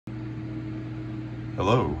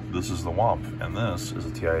Hello, this is the Wamf, and this is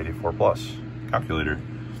a TI-84 Plus calculator.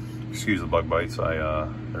 Excuse the bug bites.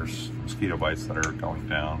 There's mosquito bites that are going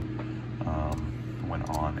down. Went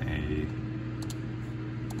on a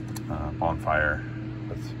bonfire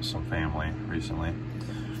with some family recently.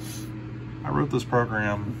 I wrote this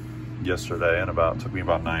program yesterday, and took me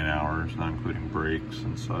about 9 hours, not including breaks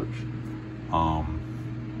and such.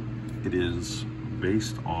 It is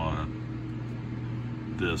based on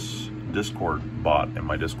this Discord bot in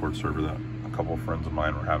my Discord server that a couple of friends of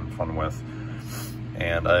mine were having fun with,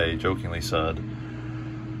 and I jokingly said,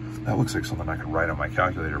 that looks like something I could write on my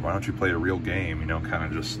calculator. Why don't you play a real game, you know, kind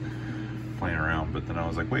of just playing around. But then I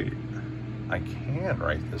was like, wait, I can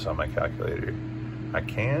write this on my calculator. I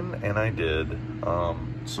can, and I did.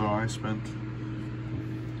 So I spent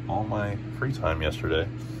all my free time yesterday,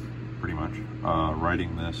 pretty much,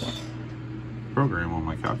 writing this program on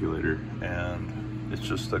my calculator. And it's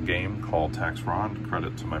just a game called Tax Fraud.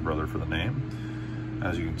 Credit to my brother for the name.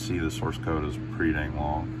 As you can see, the source code is pretty dang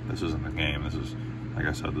long. This isn't the game. This is, like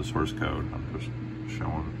I said, the source code. I'm just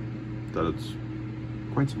showing that it's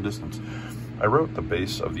quite some distance. I wrote the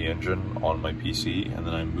base of the engine on my PC, and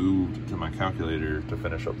then I moved to my calculator to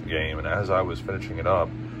finish up the game. And as I was finishing it up,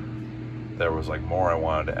 there was like more I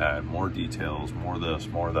wanted to add, more details, more this,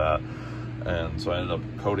 more that. And so I ended up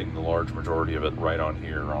coding the large majority of it right on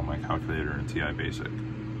here on my calculator in TI Basic.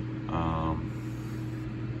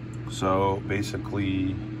 So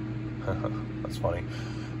basically, that's funny,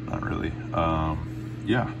 not really.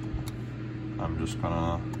 Yeah, I'm just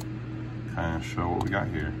gonna kind of show what we got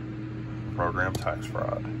here. Program Tax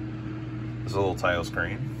Fraud. This is a little title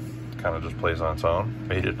screen, kind of just plays on its own.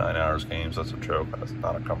 Made it 9 hours games, that's a joke, that's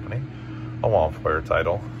not a company. A Wamf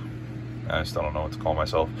title. I still don't know what to call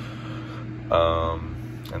myself.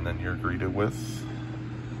 And then you're greeted with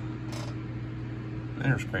the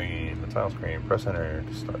enter screen, the title screen, press enter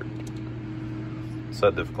to start.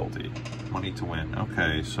 Set difficulty, money to win.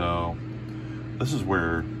 Okay, so this is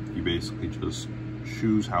where you basically just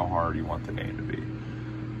choose how hard you want the game to be.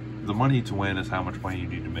 The money to win is how much money you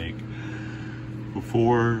need to make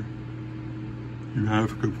before you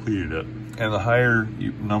have completed it. And the higher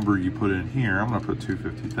number you put in here, I'm gonna put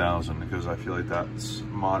 250,000 because I feel like that's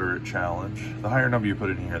moderate challenge. The higher number you put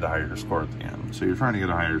in here, the higher your score at the end. So you're trying to get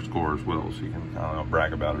a higher score as well, so you can, I don't know,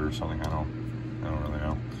 brag about it or something. I don't really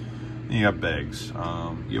know. Then you have begs. You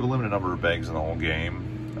have a limited number of begs in the whole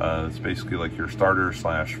game. It's basically like your starter /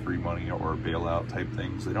 free money or bailout type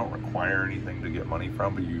things. They don't require anything to get money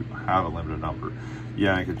from, but you have a limited number.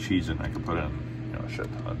 Yeah, I could cheese it and I could put in, you know, a shit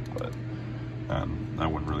ton, but that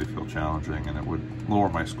wouldn't really feel challenging, and it would lower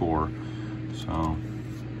my score. So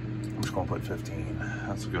I'm just gonna put 15.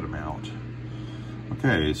 That's a good amount.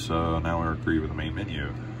 Okay, so now we're agreed with the main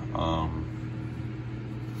menu.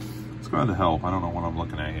 Let's go ahead to help. I don't know what I'm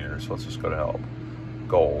looking at here, so let's just go to help.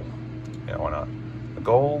 Goal. Yeah, why not? The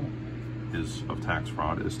goal of tax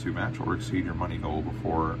fraud is to match or exceed your money goal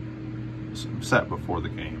set before the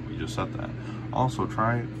game. We just set that. Also,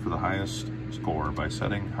 try for the highest score by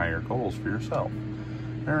setting higher goals for yourself.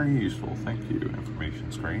 Very useful, thank you.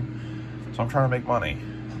 Information screen. So I'm trying to make money.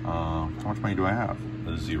 How much money do I have?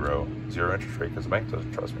 Zero. Zero interest rate because the bank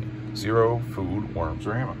doesn't trust me. Zero food, worms,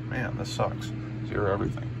 or ammo. Man, this sucks. Zero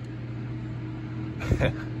everything.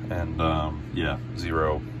 And yeah,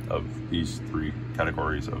 zero of these 3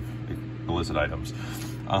 categories of illicit items.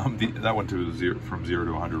 That went to from 0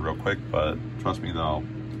 to 100 real quick, but trust me, they'll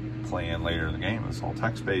play in later in the game. It's all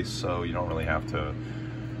text-based, so you don't really have to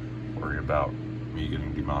worry about me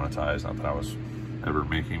getting demonetized. Not that I was ever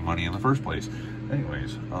making money in the first place.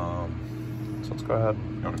 Anyways, so let's go ahead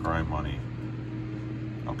and go to crime money.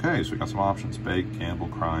 Okay, so we got some options: beg, gamble,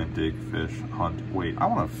 crime, dig, fish, hunt. Wait, I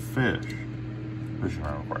want to fish. Fishing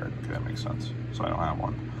aren't required. Okay, that makes sense. So I don't have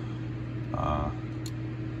one.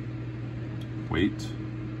 Wait.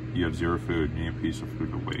 You have 0 food. You need a piece of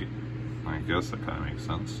food to wait. I guess that kind of makes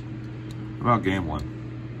sense. What about gambling?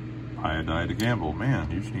 Buy a die to gamble.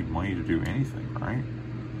 Man, you just need money to do anything, right?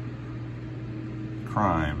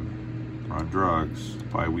 Crime. Run drugs.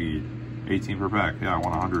 Buy weed. 18 per pack. Yeah, I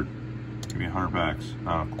want 100. Give me 100 packs.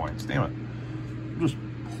 Not enough coins. Damn it. I'm just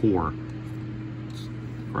poor.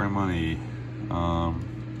 Crime money.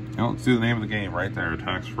 You know, let's do the name of the game right there.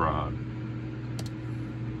 Tax fraud.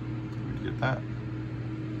 Get that.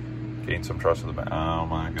 Gain some trust of the bank. Oh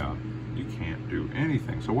my god. You can't do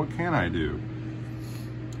anything. So what can I do?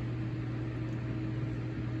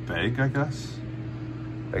 Beg, I guess?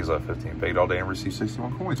 Begs left 15. Begged all day and received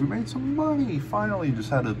 61 coins. We made some money. Finally, just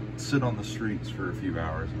had to sit on the streets for a few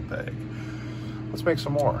hours and beg. Let's make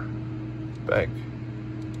some more. Beg.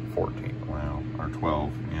 14. Wow. Or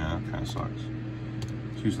 12. Yeah, that kind of sucks.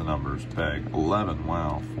 Excuse the numbers. Bag 11.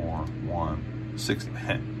 Wow. 4, 1, 60.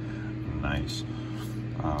 Nice.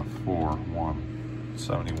 4, 1,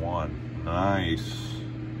 71. Nice.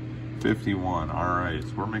 51. All right. So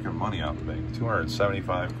we're making money off the bag.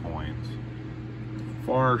 275 coins.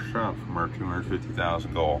 Far shot from our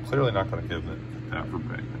 250,000 goal. Clearly not going to give that for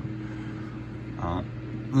begging.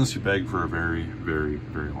 Unless you beg for a very, very,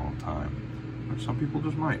 very long time. Which some people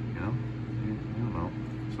just might, you know? You don't know.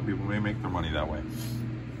 Some people may make their money that way.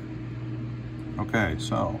 Okay,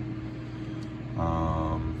 so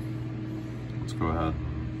let's go ahead and,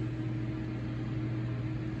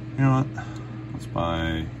 you know what? Let's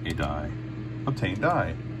buy a die. Obtain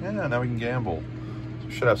die. Yeah, now we can gamble. So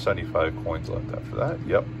we should have 75 coins left after that.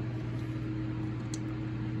 Yep.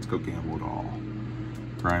 Let's go gamble it all.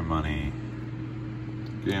 Grind money.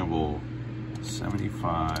 Gamble.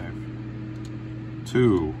 75.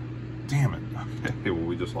 2. Damn it. Okay, well,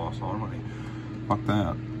 we just lost all our money. Fuck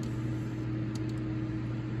that.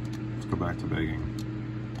 Let's go back to begging.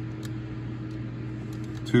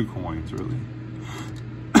 2 coins, really.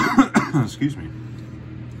 Excuse me.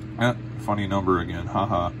 Funny number again.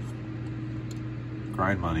 Haha.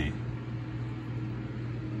 Grind money.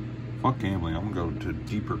 Fuck gambling. I'm gonna go to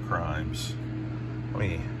deeper crimes. Let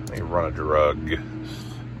me run a drug.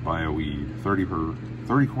 Buy a weed. 30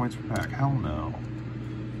 coins per pack. Hell no.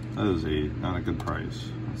 That is not a good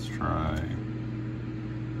price. Let's try.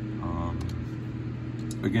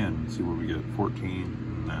 Again, see what we get.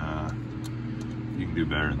 14. Nah. You can do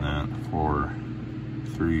better than that. 4,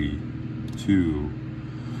 3, 2,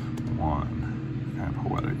 1. Kind of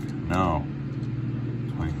poetic. No.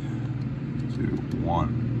 22,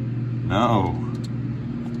 1. No.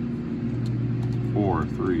 4,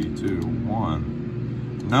 3, 2,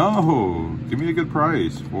 1. No. Give me a good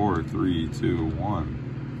price. 4, 3, 2,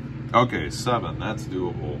 1. Okay, 7. That's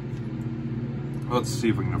doable. Let's see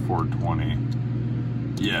if we can afford 20.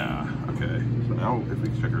 Yeah. Okay. So now, if we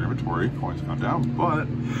check our inventory, coins gone down, but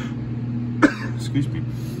excuse me,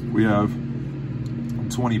 we have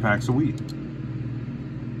 20 packs of wheat. So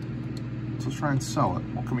let's try and sell it.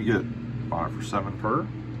 What can we get? Buy it for 7 per.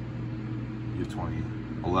 Get 20.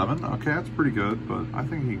 11. Okay, that's pretty good, but I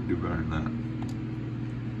think he can do better than that.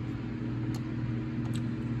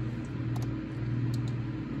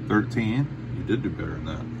 $13. You did do better than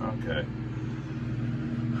that. Okay.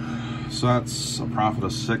 So that's a profit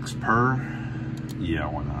of 6 per. Yeah,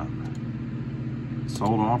 why not?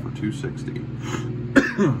 Sold off for 260.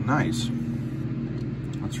 Nice.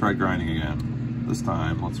 Let's try grinding again. This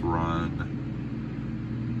time, let's run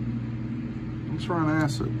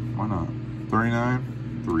acid. Why not?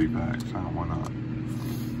 39. 3 packs. Why not?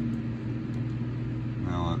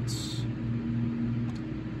 Now let's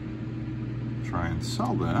try and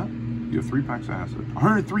sell that. You have 3 packs of acid.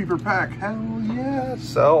 103 per pack. Hell yeah.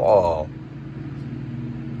 Sell all.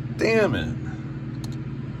 Damn it.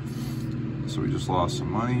 So we just lost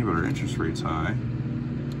some money, but our interest rate's high.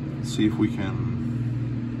 Let's see if we can,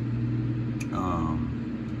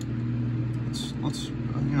 let's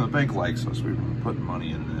you know, the bank likes us. We've been putting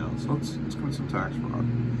money in and out. So let's commit some tax fraud.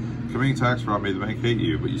 Committing tax fraud made the bank hate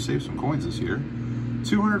you, but you saved some coins this year.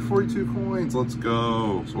 242 coins, let's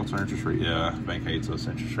go. So what's our interest rate? Yeah, bank hates us.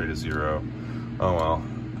 Interest rate is 0. Oh well.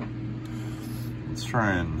 Let's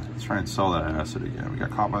try and sell that acid again. We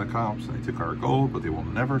got caught by the cops and they took our gold, but they will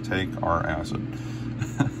never take our acid.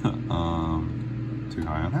 Too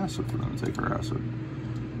high on acid for them to take our acid.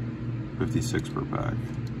 56 per pack.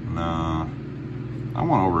 Nah. I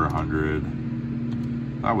want over 100.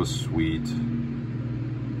 That was sweet.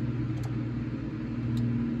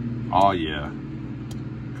 Oh yeah.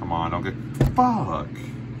 Come on, don't get... Fuck!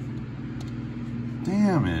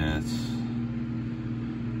 Damn it.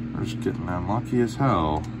 We're just getting unlucky as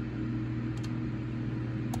hell.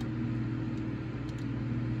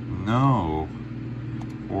 No.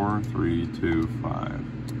 4, 3, 2, 5.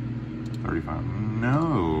 35.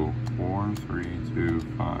 No. 4, 3, 2,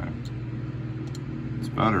 5. It's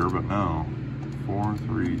better, but no. 4,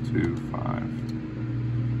 3, 2, 5.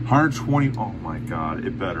 120. Oh my god,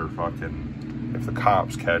 it better fucking... If the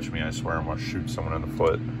cops catch me, I swear I'm gonna shoot someone in the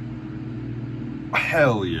foot.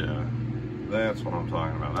 Hell yeah. That's what I'm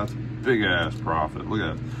talking about. That's a big ass profit. Look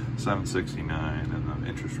at that. 769 and the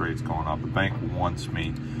interest rate's going up. The bank wants me,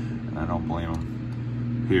 and I don't blame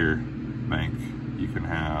them. Here, bank, you can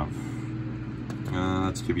have,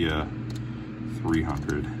 let's give you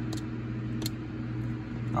 300.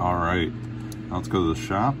 All right, now let's go to the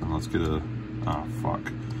shop and let's get a, oh fuck.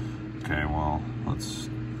 Okay, well, let's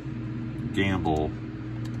gamble.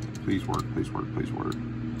 Please work, please work, please work.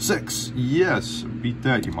 6, yes, beat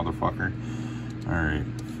that, you motherfucker. All right,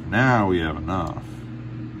 now we have enough.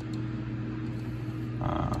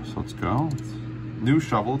 So let's go. New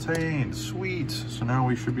shovel attained. Sweet. So now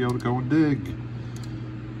we should be able to go and dig.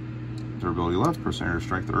 Durability left, percent to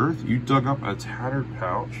strike the earth. You dug up a tattered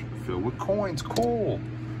pouch filled with coins. Cool.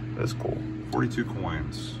 That's cool. 42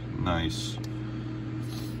 coins. Nice.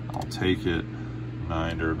 I'll take it.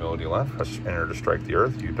 9 durability left. Press enter to strike the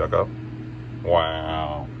earth. You dug up.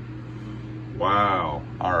 Wow. Wow.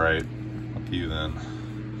 All right. Look you then.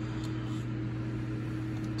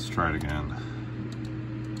 Let's try it again.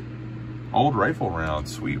 Old rifle round.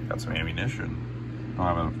 Sweet. We got some ammunition. Don't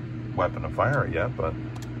have a weapon to fire it yet, but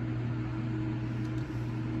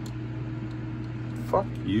fuck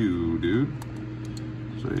you, dude.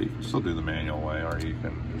 So you can still do the manual way, or you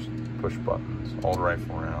can just push buttons. Old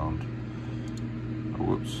rifle round. Oh,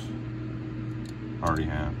 whoops. Already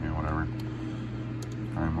have, yeah, whatever.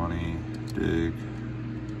 Crime money, dig.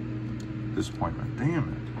 Disappointment, damn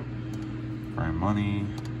it. Crime money,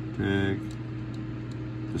 dig.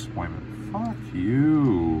 Disappointment, fuck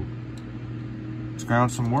you. Let's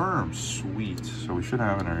ground some worms, sweet. So we should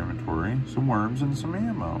have in our inventory some worms and some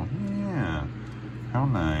ammo, yeah. How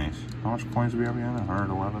nice. How much coins do we have again?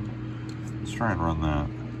 111. Let's try and run that.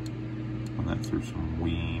 Run that through some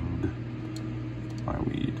weed. Buy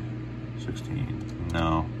weed. 16.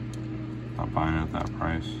 No. Not buying it at that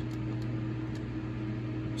price.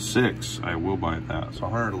 6. I will buy that. So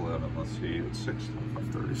 111. Let's see. It's 6 times 5,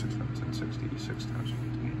 30, 6 times 10, 60. 6 times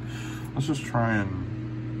 15. Let's just try and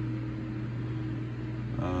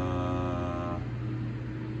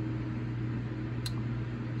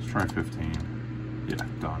let's try 15. Yeah,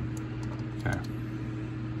 done. Okay.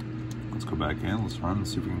 Let's go back in. Let's run and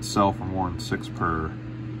see if we can sell for more than 6 per.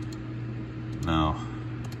 No.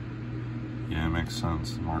 Yeah, it makes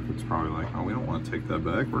sense. The market's probably like, oh, we don't want to take that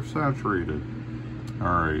back. We're saturated. All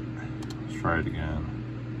right. Let's try it again.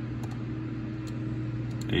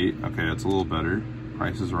 8. Okay, that's a little better.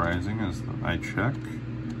 Price is rising as I check.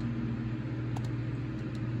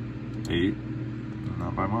 8.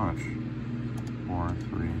 Not by much. 4,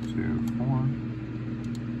 3, 2, 4.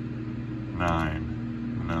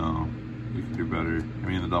 9. No. You can do better. I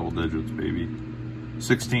mean the double digits, baby.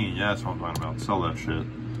 16. Yeah, that's what I'm talking about. Sell that shit.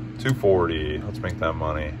 240. Let's make that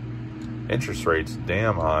money. Interest rates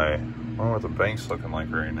damn high. I wonder what the bank's looking like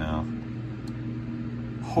right now.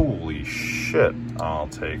 Holy shit. I'll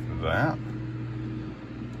take that.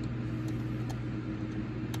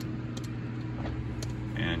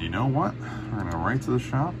 And you know what? We're gonna go right to the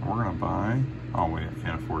shop. We're gonna buy. Oh wait, I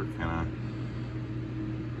can't afford it, can I?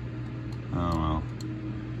 Oh well.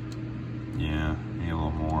 Yeah, need a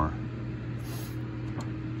little more.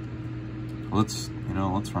 Let's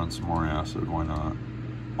run some more acid. Why not?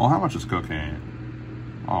 Well, how much is cocaine?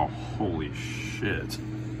 Oh, holy shit.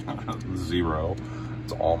 0.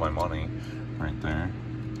 It's all my money right there.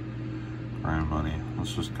 Crime money.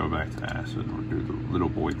 Let's just go back to acid. We'll do the little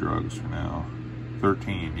boy drugs for now.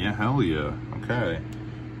 13. Yeah, hell yeah. Okay.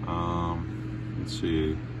 Let's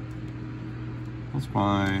see. Let's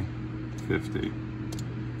buy 50.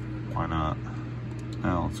 Why not?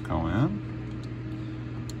 Now let's go in.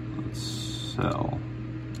 Let's sell.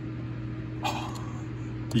 Oh,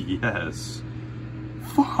 yes.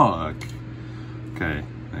 Fuck. Okay.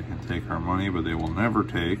 They can take our money, but they will never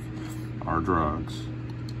take our drugs.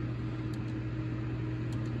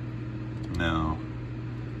 No.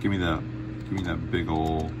 Give me that. Give me that big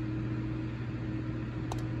ol'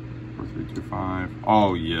 4325.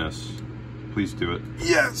 Oh yes. Please do it.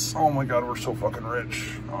 Yes! Oh my god, we're so fucking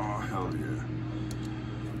rich. Oh hell yeah.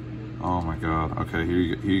 Oh my god. Okay, here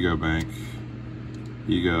you go, bank.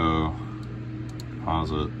 Here you go.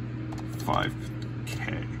 Deposit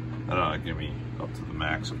 5K. That'll give me up to the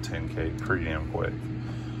max of 10K pretty damn quick.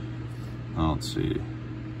 Now, let's see.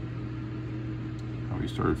 Have we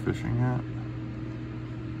started fishing yet?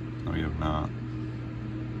 No, we have not.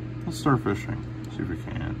 Let's start fishing. See if we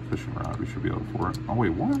can. Fishing rod, we should be able to afford it. Oh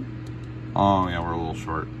wait, what? Oh yeah, we're a little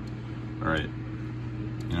short. All right.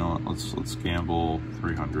 You know what? Let's gamble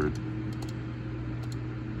 300.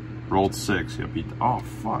 Rolled 6. Yeah, beat. Oh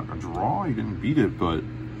fuck, a draw. You didn't beat it, but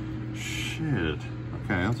shit.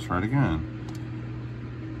 Okay, let's try it again.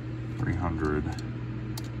 300.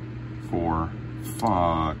 4.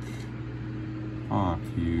 Fuck. Fuck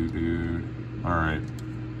you, dude. All right.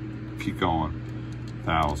 Keep going.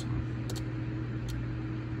 1,000.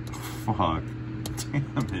 Fuck.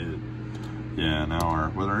 Damn it. Yeah, now our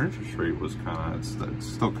interest rate was kind of, it's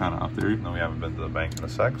still kind of up there, even though we haven't been to the bank in a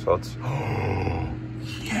sec. So let's. Oh,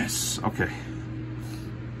 yes. Okay.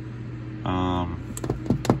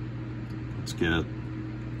 Let's get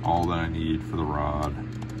all that I need for the rod.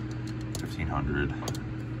 1,500.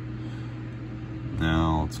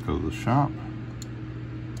 Now let's go to the shop.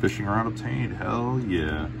 Fishing rod obtained. Hell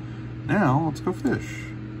yeah. Now, let's go fish.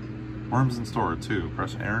 Worms in store, 2.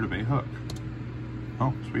 Press enter to bait hook.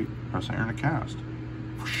 Oh, sweet. Press enter to cast.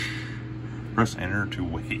 Press enter to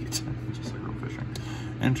wait. Just like real fishing.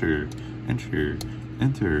 Enter, enter,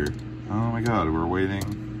 enter. Oh my god, we're waiting.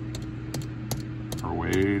 We're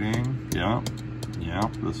waiting. Yep.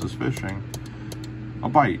 Yep, this is fishing. A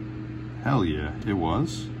bite. Hell yeah, it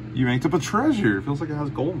was. You yanked up a treasure. It feels like it has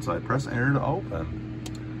gold inside. Press enter to open.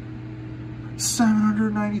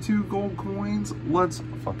 792 gold coins. Let's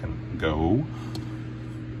fucking go.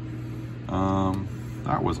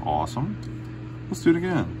 That was awesome. Let's do it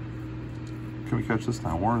again. Can we catch this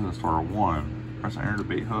time? Worms in store, 1. Press enter to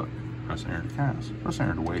bait hook. Press enter to cast. Press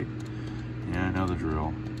enter to wait. Yeah, I know the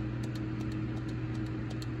drill.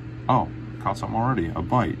 Oh, caught something already. A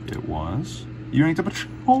bite. It was. You yanked up a...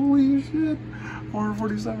 Holy shit.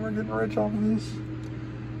 447, we're getting rich off of this.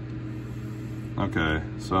 Okay,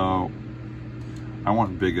 so... I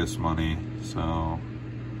want biggest money, so...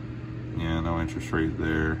 Yeah, no interest rate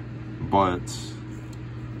there. But...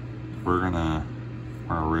 We're gonna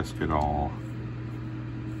risk it all.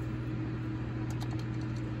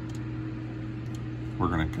 We're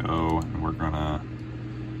gonna go and we're gonna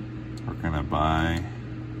buy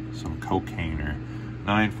some cocainer.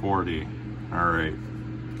 940. All right.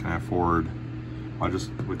 Can I afford? I just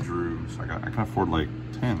withdrew, so I can afford like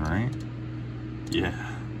 10, right? Yeah.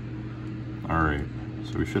 All right.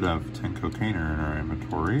 So we should have 10 cocainer in our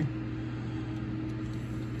inventory.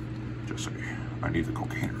 Just say I need the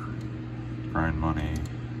cocainer. Grind money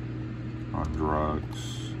on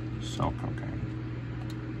drugs. Sell cocaine.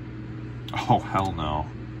 Oh, hell no.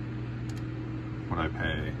 What'd I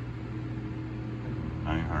pay?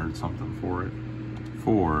 900 something for it.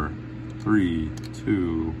 4, 3,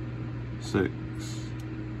 2, 6.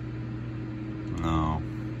 No.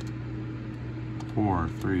 4,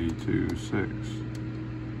 3, 2, 6.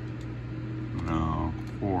 No.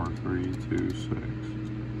 4, 3, 2, 6.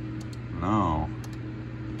 No.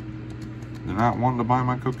 They're not wanting to buy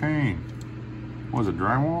my cocaine. What was it,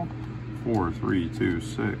 drywall? 4, 3, 2,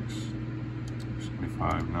 6.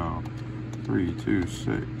 75, no. 3, 2,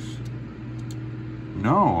 6.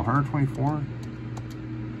 No, 124.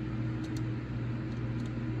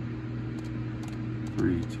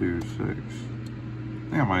 3, 2, 6. I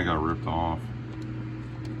think I might have got ripped off.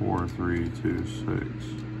 4, 3, 2, 6.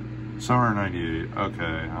 798.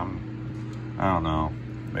 Okay, I don't know.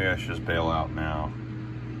 Maybe I should just bail out now.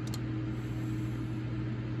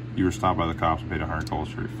 You were stopped by the cops and paid 100 gold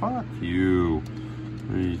straight. Fuck you.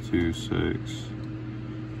 3, 2, 6.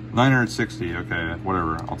 960. Okay,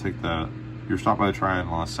 whatever. I'll take that. You were stopped by the triad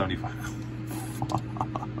and lost 75.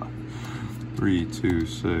 3, 2,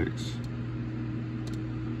 6.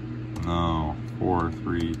 No. 4,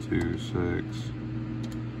 3, 2, 6.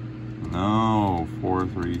 No. 4,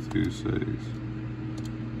 3, 2, 6.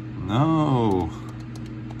 No.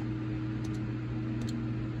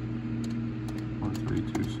 4, 3,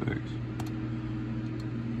 2, 6.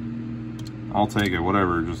 I'll take it,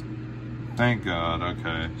 whatever, just thank God.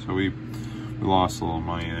 Okay, so we lost a little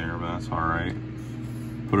money there, but that's alright.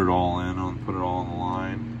 Put it all on the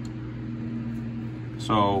line.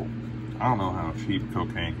 So I don't know how cheap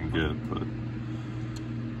cocaine can get, but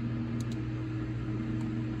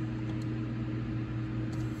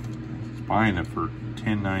buying it for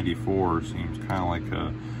 $10.94 seems kind of like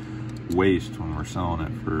a waste when we're selling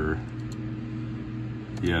it for,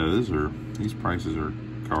 yeah, these prices are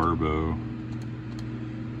garbo.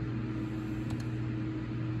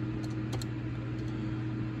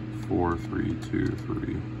 Four, 3, 2,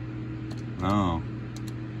 3. No.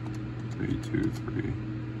 3, 2, 3.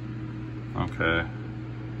 Okay.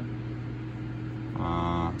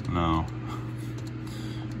 No.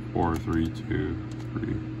 4, 3, 2,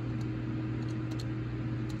 3.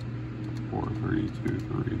 4, 3, 2,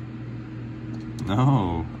 3.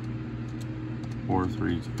 No. 4,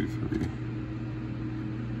 3, 2, 3.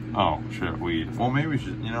 Oh, shit, weed. Well, maybe we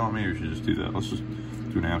should, you know, maybe we should just do that. Let's just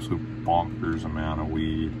do an absolute bonkers amount of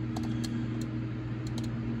weed.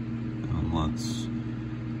 And let's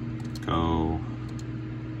go.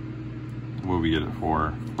 What do we get it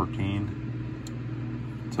for? 14?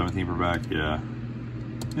 17 per back? Yeah.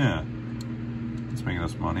 Yeah. It's making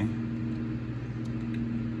us money.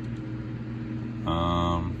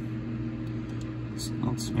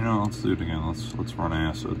 Let's you know, let's do it again. Let's run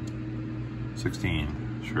acid. 16.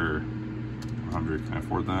 Sure. 100. Can I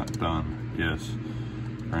afford that? Done. Yes.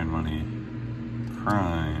 Grind money.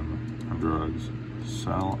 Crime. On drugs.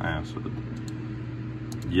 Sell acid.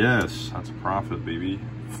 Yes. That's a profit, baby.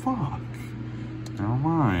 Fuck. Never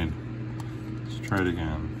mind. Let's try it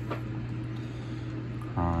again.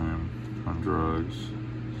 crime, on drugs.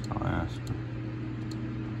 So I asked her.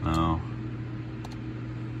 No.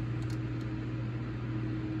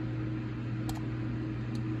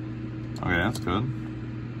 Okay, that's good.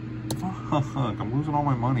 Fuck, I'm losing all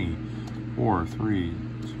my money. 4, 3,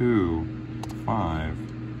 2, 5.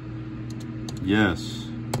 Yes.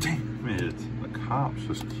 Damn it. The cops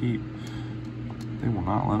just keep... They will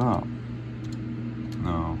not let up.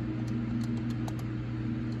 No.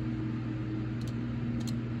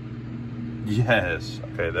 Yes.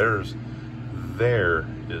 Okay, there is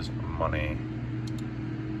money.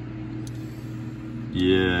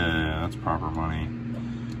 Yeah, that's proper money.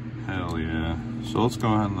 Hell yeah. So let's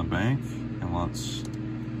go ahead in the bank and let's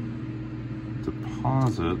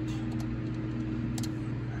deposit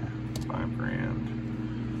 5 grand.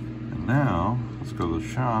 And now let's go to the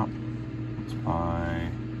shop. Let's buy,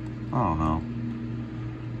 I don't know.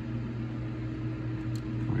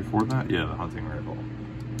 Can we afford that? Yeah, the hunting rifle.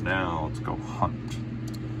 Now let's go hunt.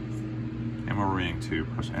 Ammo remaining 2.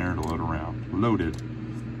 Press enter to load a round. Loaded.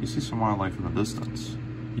 You see some wildlife in the distance.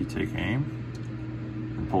 You take aim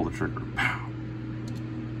and pull the trigger. Pow!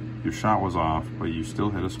 Your shot was off, but you still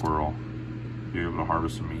hit a squirrel. You're able to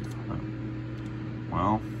harvest some meat from it.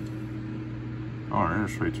 Well, oh, our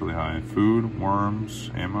interest rate's really high. Food,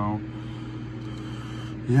 worms, ammo.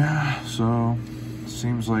 Yeah, so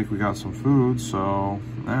seems like we got some food, so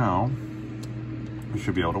now we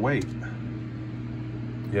should be able to wait.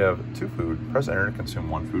 You have 2 food. Press enter to consume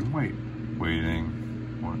 1 food and wait. Waiting.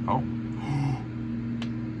 Oh.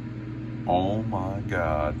 Oh my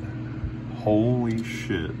god. Holy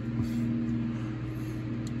shit.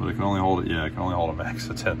 But I can only hold it, yeah, I can only hold a max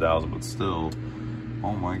of 10,000, but still.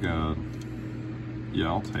 Oh my god. Yeah,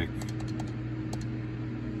 I'll take.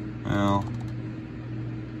 Well.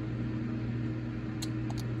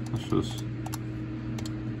 Let's just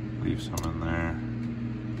leave some in there.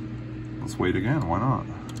 Let's wait again, why not?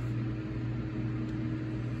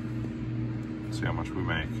 See how much we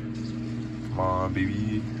make. Come on,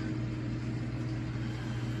 baby.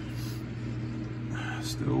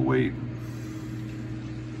 Still waiting.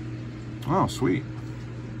 Oh, sweet.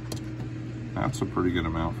 That's a pretty good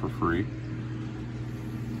amount for free.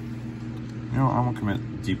 You know, I'm gonna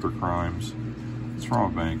commit deeper crimes. What's wrong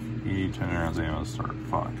with bank? You need 10 rounds of ammo to start.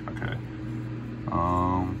 Fuck, okay.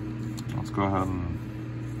 Let's go ahead and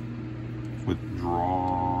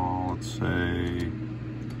withdraw, let's say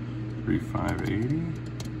 3,580.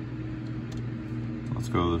 Let's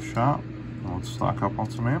go to the shop and let's stock up on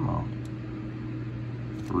some ammo.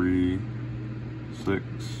 3, 6,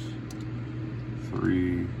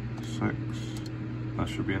 3, 6. That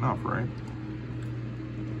should be enough, right?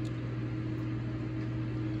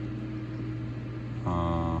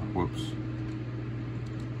 Whoops.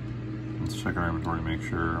 Let's check our inventory to make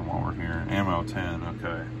sure while we're here. Ammo 10,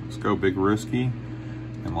 okay. Let's go big risky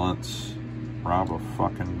and let's rob a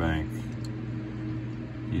fucking bank.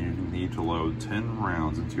 You need to load 10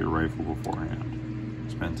 rounds into your rifle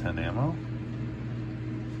beforehand. Spend 10 ammo?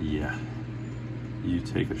 Yeah. You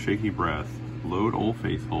take a shaky breath, load Old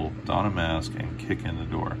Faithful, don a mask, and kick in the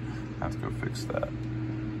door. I have to go fix that.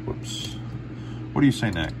 Whoops. What do you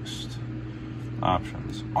say next?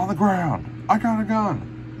 Options. On the ground! I got a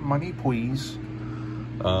gun! Money, please.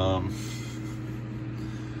 Let's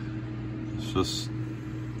just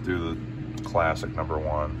do the classic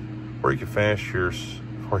 #1. Or you could finish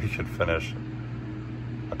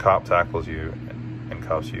a cop tackles you and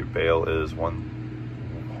cuffs you. Bail is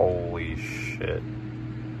 1. Holy shit.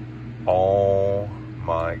 Oh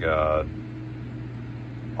my god.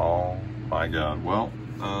 Oh my god. Well,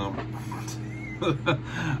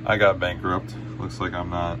 I got bankrupt. Looks like I'm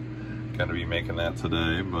not gonna be making that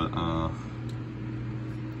today, but I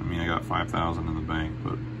mean, I got 5,000 in the bank,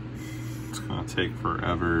 but it's gonna take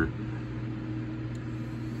forever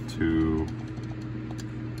to,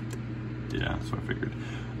 yeah, so I figured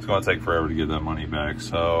it's gonna take forever to get that money back.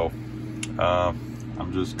 So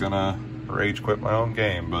I'm just gonna rage quit my own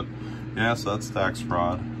game. But yeah, so that's tax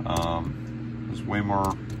fraud. There's way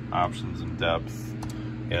more options in depth.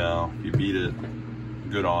 You know, if you beat it,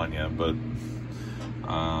 good on you. But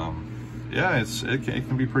yeah, it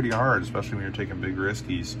can be pretty hard, especially when you're taking big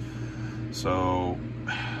riskies. So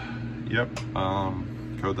yep,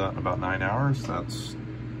 code that in about 9 hours. That's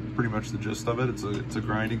pretty much the gist of it. It's a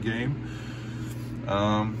grinding game.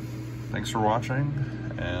 Thanks for watching,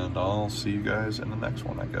 and I'll see you guys in the next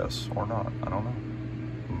one, I guess, or not. I don't know.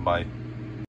 Bye.